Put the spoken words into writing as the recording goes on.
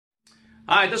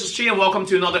Hi, this is Chi and welcome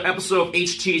to another episode of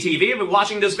HTTV. If you're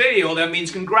watching this video, that means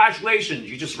congratulations.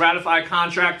 You just ratified a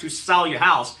contract to sell your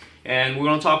house. And we're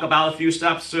going to talk about a few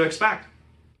steps to expect.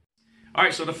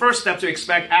 Alright, so the first step to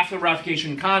expect after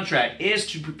ratification contract is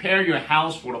to prepare your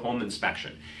house for the home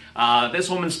inspection. This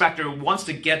home inspector wants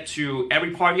to get to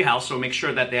every part of your house, so make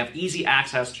sure that they have easy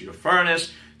access to your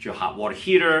furnace, to your hot water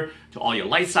heater, to all your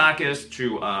light sockets,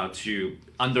 to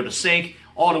under the sink,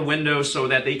 all the windows, so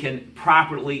that they can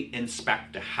properly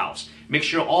inspect the house. Make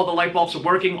sure all the light bulbs are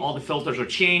working, all the filters are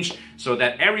changed, so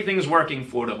that everything is working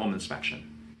for the home inspection.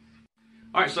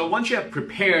 Alright, so once you have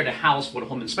prepared the house for the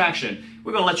home inspection,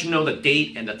 we're going to let you know the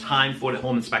date and the time for the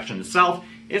home inspection itself.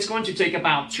 It's going to take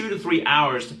about 2 to 3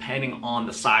 hours depending on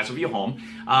the size of your home.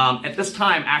 At this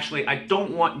time, actually, I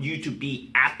don't want you to be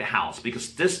at the house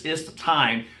because this is the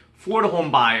time for the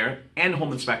home buyer and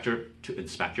home inspector to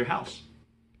inspect your house.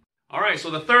 Alright,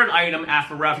 so the third item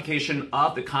after ratification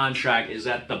of the contract is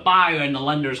that the buyer and the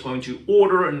lender is going to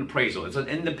order an appraisal. It's an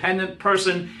independent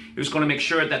person who's going to make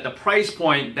sure that the price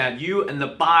point that you and the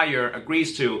buyer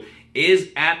agrees to is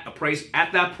at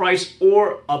that price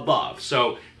or above.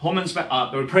 So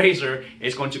the appraiser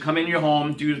is going to come in your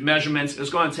home, do measurements. It's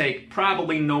going to take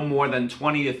probably no more than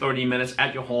 20 to 30 minutes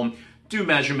at your home, do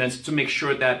measurements to make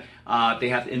sure that they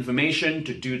have the information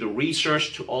to do the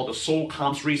research to all the sold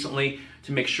comps recently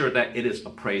to make sure that it is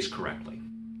appraised correctly.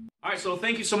 Alright, so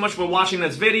thank you so much for watching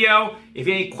this video. If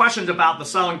you have any questions about the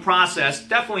selling process,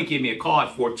 definitely give me a call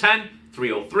at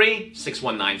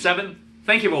 410-303-6197.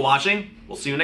 Thank you for watching. We'll see you next time.